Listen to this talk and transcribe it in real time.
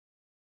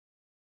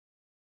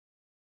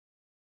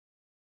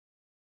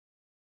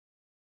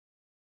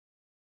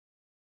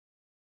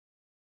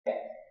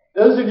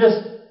Those are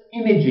just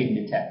imaging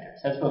detectors.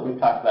 That's what we've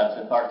talked about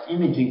so far,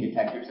 imaging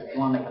detectors, if you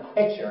want to make a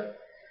picture.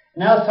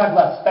 Now let's talk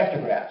about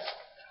spectrographs.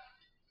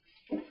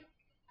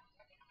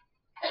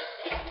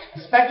 A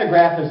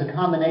spectrograph is a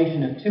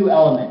combination of two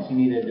elements. You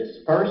need a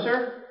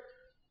disperser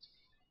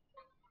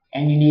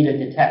and you need a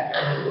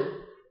detector.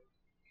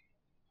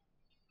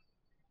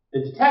 The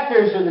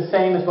detectors are the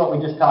same as what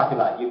we just talked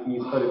about. You can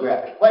use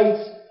photographic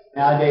plates.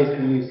 Nowadays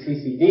we use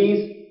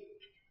CCDs.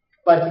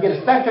 But to get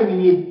a spectrum, you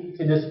need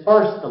to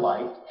disperse the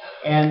light.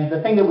 And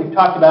the thing that we've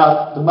talked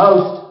about the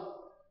most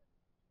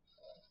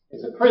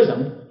is a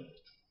prism.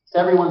 So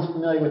everyone's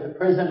familiar with the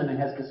prism, and it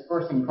has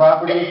dispersing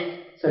properties.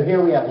 So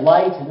here we have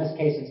light. In this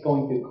case, it's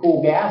going through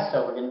cool gas,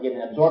 so we're going to get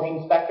an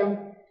absorption spectrum.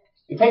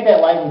 We take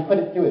that light and we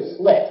put it through a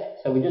slit.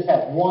 So we just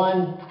have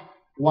one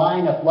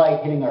line of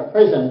light hitting our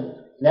prism.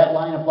 And that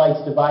line of light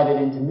is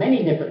divided into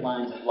many different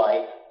lines of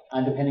light,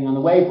 depending on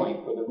the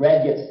wavelength, where the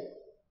red gets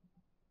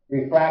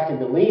refracted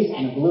the least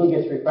and the blue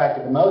gets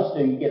refracted the most, so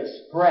you get a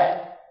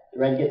spread. The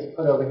red gets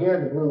put over here,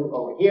 the blue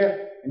over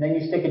here, and then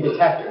you stick a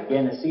detector.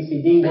 Again, a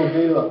CCD will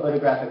do, a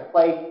photographic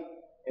plate,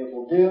 it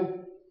will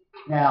do.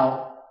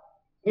 Now,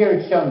 here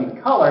it's shown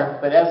in color,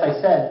 but as I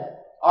said,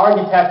 our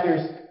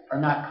detectors are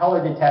not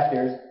color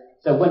detectors,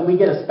 so when we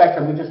get a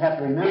spectrum, we just have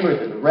to remember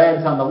that the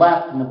red's on the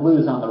left and the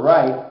blue's on the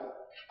right.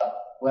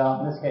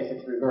 Well, in this case,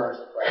 it's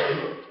reversed.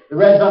 Right? The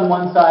red's on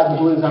one side, the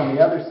blue's on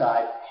the other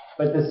side,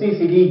 but the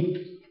CCD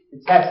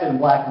detects it in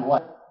black and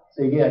white.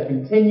 So you get a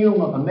continuum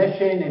of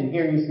emission, and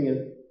here you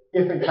see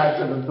different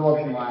types of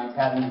absorption lines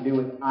having to do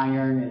with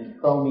iron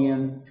and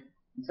chromium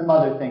and some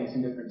other things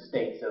in different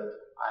states of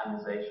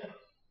ionization.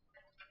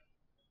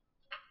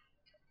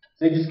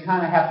 So you just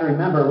kind of have to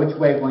remember which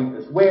wavelength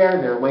is where.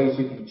 There are ways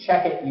you can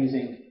check it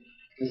using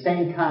the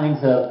same kinds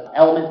of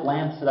element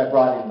lamps that I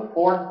brought in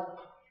before.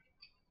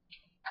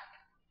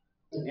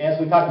 As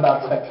we talked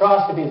about,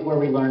 spectroscopy is where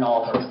we learn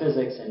all of our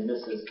physics, and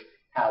this is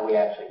how we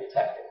actually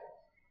detect it.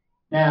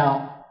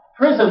 Now,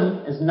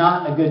 prism is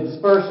not a good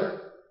disperser.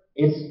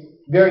 It's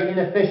very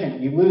inefficient.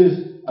 You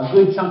lose a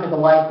good chunk of the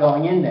light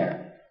going in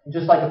there.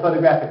 Just like a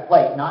photographic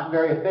plate, not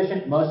very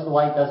efficient. Most of the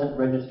light doesn't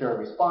register a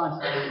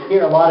response.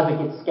 Here, a lot of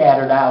it gets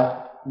scattered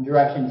out in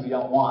directions you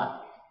don't want.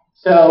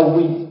 So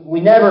we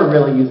never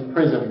really use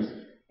prisms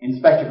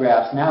in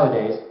spectrographs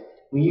nowadays.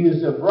 We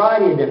use a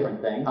variety of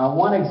different things.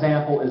 One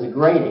example is a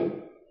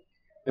grating.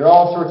 There are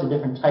all sorts of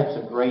different types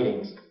of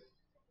gratings.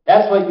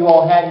 That's what you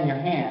all had in your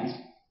hands.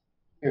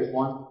 Here's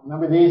one.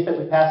 Remember these that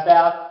we passed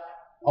out?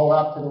 Hold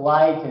up to the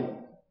light and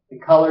the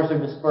colors are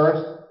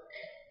dispersed.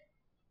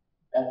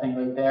 That thing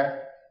right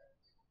there.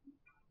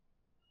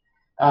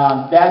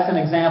 That's an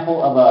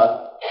example of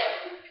a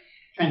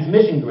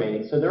transmission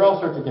grating. So there are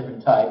all sorts of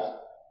different types.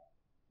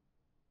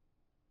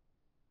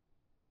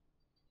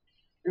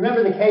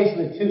 Remember the case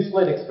of the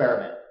two-slit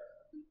experiment,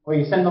 where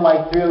you send the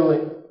light through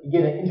and you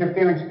get an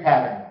interference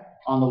pattern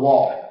on the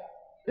wall.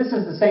 This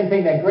is the same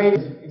thing that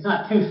grating. It's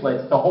not two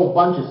slits, it's a whole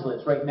bunch of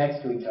slits right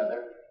next to each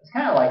other. It's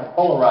kind of like a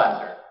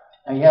polarizer.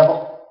 Now you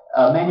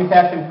have a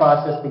manufacturing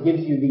process that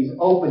gives you these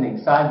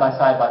openings side by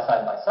side by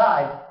side by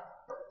side,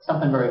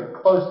 something very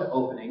close to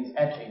openings,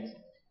 etchings.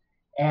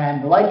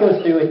 And the light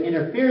goes through, it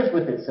interferes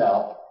with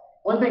itself.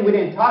 One thing we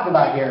didn't talk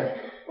about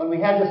here, when we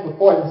had this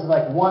before, this is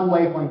like one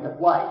wavelength of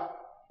light.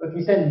 But if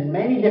you send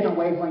many different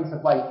wavelengths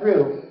of light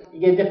through, you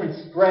get a different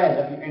spread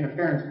of your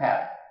interference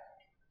pattern.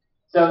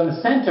 So in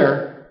the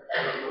center,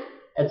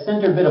 at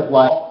center bit of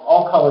light,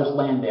 all colors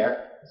land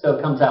there, so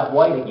it comes out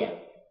white again.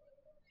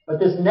 But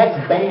this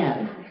next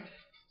band,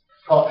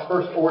 call it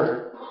first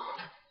order,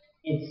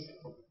 it's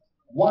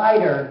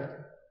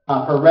wider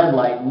for red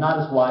light and not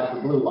as wide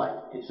for blue light.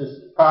 It's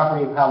just the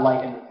property of how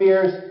light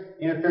interferes.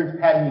 The interference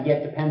pattern you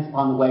get depends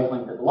upon the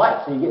wavelength of the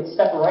light, so you get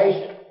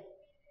separation.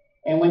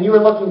 And when you were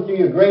looking through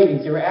your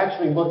gratings, you were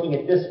actually looking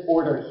at this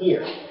order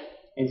here.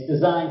 It's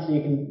designed so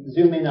you can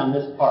zoom in on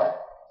this part.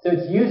 So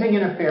it's using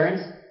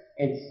interference.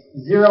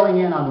 It's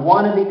zeroing in on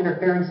one of the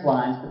interference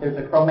lines, but there's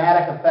a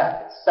chromatic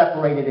effect. It's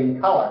separated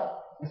in color.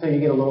 And so you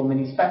get a little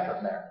mini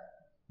spectrum there.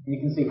 You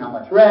can see how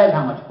much red,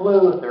 how much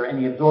blue, if there are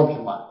any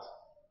absorption lines.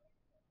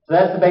 So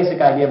that's the basic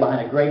idea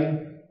behind a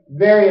grating.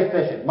 Very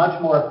efficient,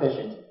 much more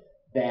efficient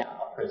than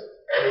a prism.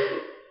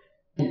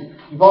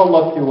 You've all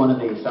looked through one of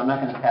these, so I'm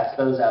not going to pass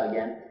those out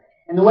again.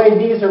 And the way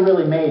these are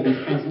really made,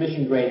 these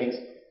transmission gratings,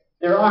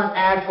 there aren't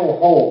actual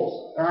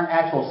holes. There aren't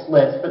actual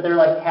slits, but they're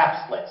like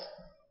cap slits.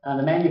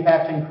 The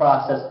manufacturing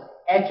process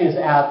etches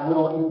out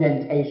little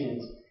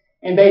indentations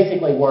and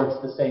basically works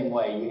the same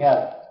way. You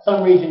have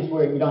some regions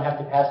where you don't have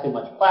to pass through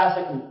much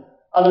plastic, and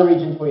other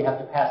regions where you have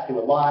to pass through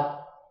a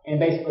lot, and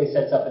basically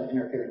sets up an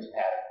interference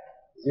pattern.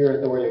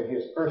 Zeroth order,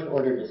 here's first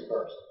order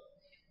dispersed.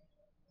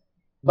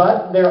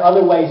 But there are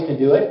other ways to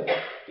do it.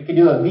 You can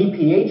do a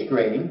VPH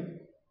grating.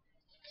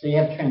 So you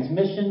have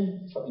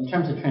transmission. In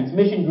terms of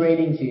transmission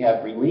gratings, you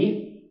have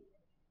relief,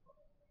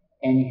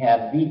 and you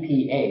have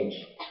VPH.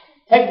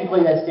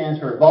 Technically, that stands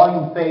for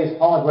volume phase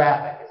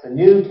holographic. It's a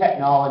new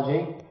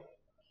technology,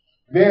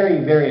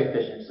 very, very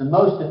efficient. It's the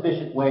most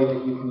efficient way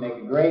that you can make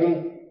a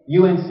grating.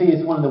 UNC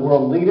is one of the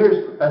world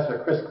leaders. Professor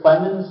Chris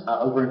Clemens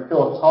over in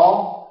Phillips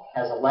Hall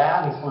has a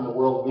lab. He's one of the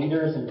world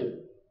leaders into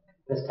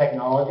this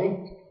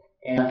technology.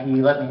 And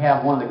he let me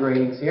have one of the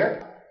gratings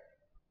here.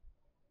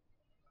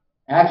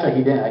 Actually,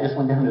 he didn't. I just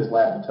went down to his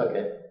lab and took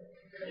it.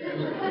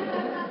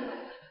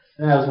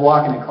 Then I was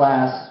walking to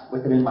class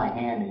with it in my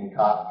hand and he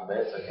caught me, but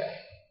it's okay.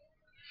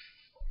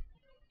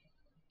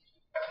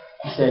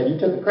 He said, "You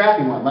took a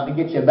crappy one. Let me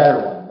get you a better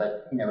one."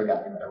 But he never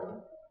got me a better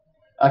one.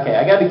 Okay,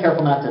 I got to be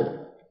careful not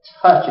to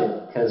touch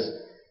it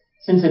because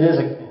since it is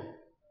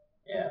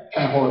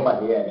trying to hold it by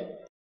the edge.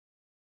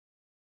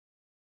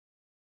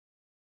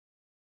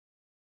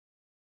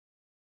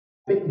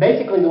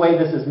 Basically, the way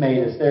this is made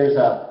is there's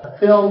a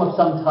film of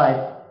some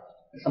type,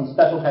 some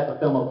special type of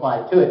film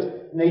applied to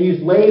it. And they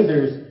use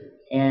lasers,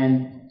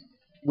 and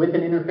with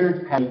an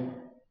interference pattern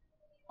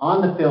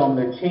on the film,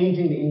 they're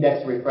changing the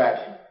index of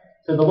refraction.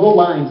 So the little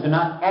lines are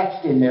not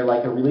etched in there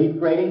like a relief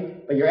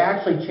grating, but you're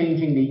actually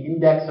changing the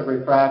index of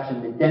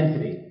refraction, the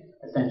density,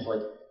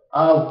 essentially,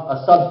 of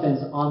a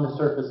substance on the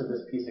surface of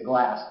this piece of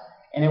glass.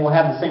 And it will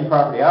have the same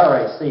property. I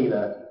already see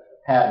the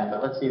pattern,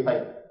 but let's see if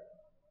do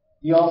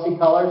you all see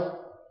colors?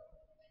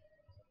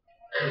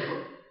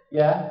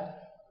 Yeah?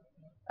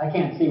 I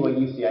can't see what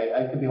you see.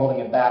 I could be holding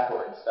it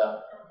backwards.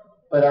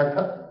 But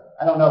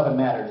I don't know if it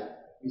matters.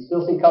 You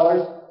still see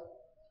colors?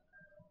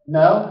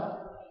 No?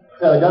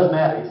 So it does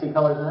matter. You see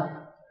colors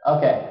now?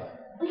 Okay.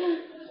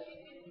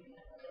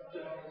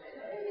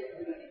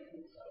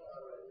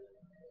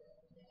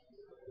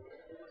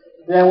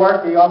 Did that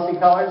work? Do you all see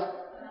colors?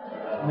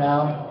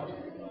 No?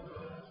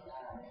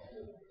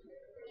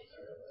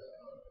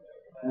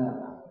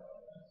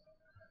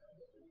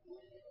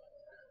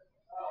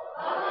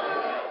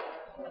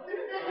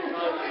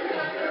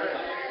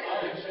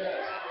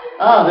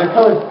 Oh, they're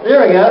colors.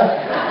 There we go.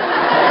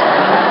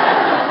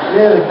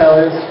 There are the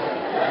colors.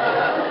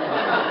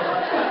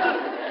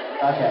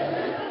 Okay.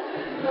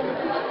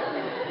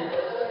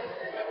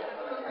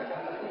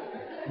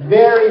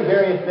 Very,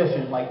 very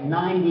efficient, like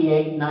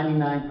 98,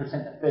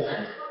 99%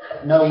 efficient.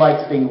 No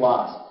light's being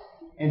lost.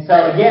 And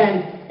so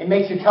again, it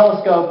makes your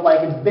telescope like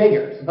it's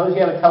bigger. Suppose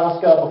you have a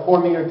telescope, a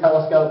 4-meter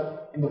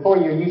telescope, and before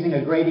you're using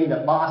a grating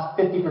that lost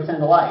 50% of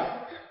the light.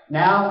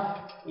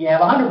 Now you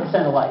have 100%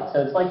 of light,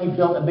 so it's like you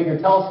built a bigger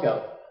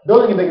telescope.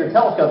 Building a bigger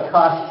telescope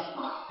costs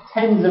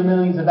tens of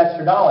millions of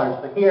extra dollars,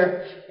 but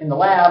here in the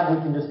lab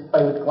we can just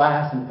play with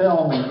glass and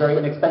film and very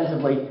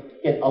inexpensively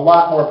get a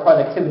lot more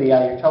productivity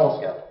out of your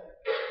telescope.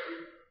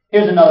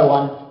 Here's another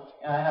one.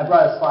 I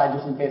brought a slide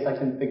just in case I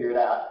couldn't figure it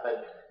out,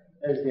 but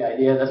there's the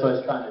idea. That's what I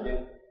was trying to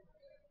do.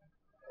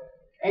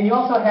 And you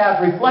also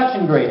have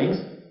reflection gratings.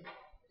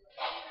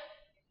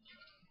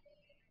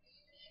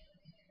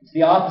 It's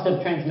the opposite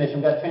of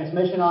transmission. We've got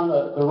transmission on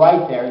the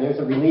right there. There's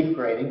a relief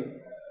grating.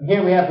 And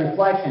here we have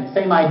reflection.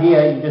 Same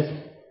idea. You just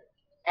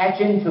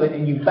etch into it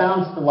and you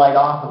bounce the light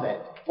off of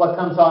it. What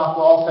comes off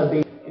will also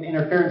be an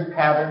interference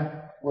pattern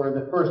where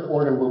the first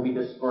order will be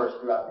dispersed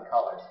throughout the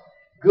colors.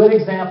 Good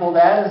example of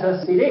that is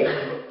a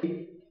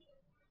CD.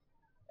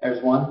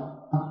 There's one.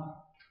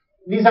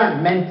 These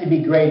aren't meant to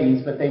be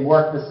gratings, but they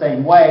work the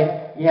same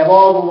way. You have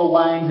all the little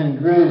lines and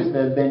grooves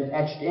that have been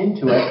etched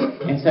into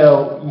it, and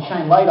so you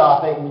shine light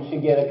off it and you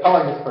should get a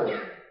color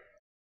dispersion.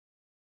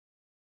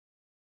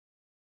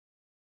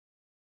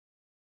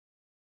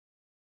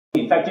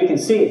 In fact, you can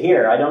see it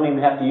here. I don't even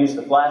have to use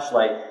the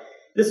flashlight.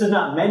 This is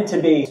not meant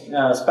to be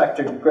a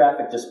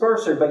spectrographic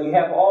disperser, but you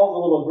have all the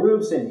little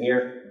grooves in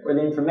here where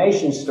the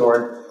information is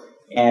stored.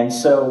 And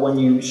so when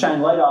you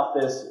shine light off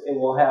this, it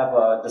will have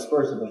a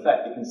dispersive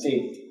effect. You can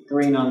see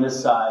green on this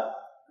side,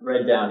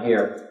 red down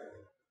here.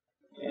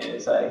 And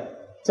as I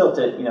tilt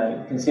it, you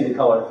can see the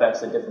color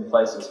effects at different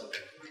places.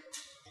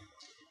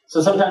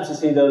 So sometimes you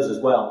see those as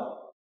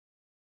well.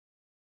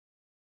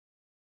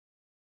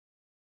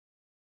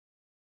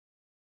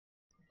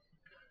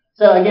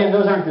 So again,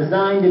 those aren't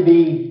designed to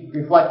be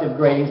reflective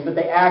gratings, but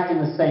they act in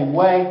the same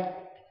way,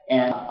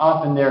 and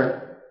often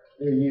they're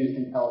used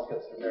in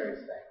telescopes for various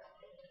things.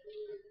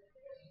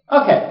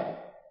 Okay.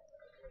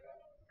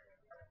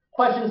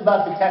 Questions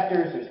about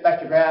detectors or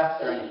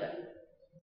spectrographs or anything?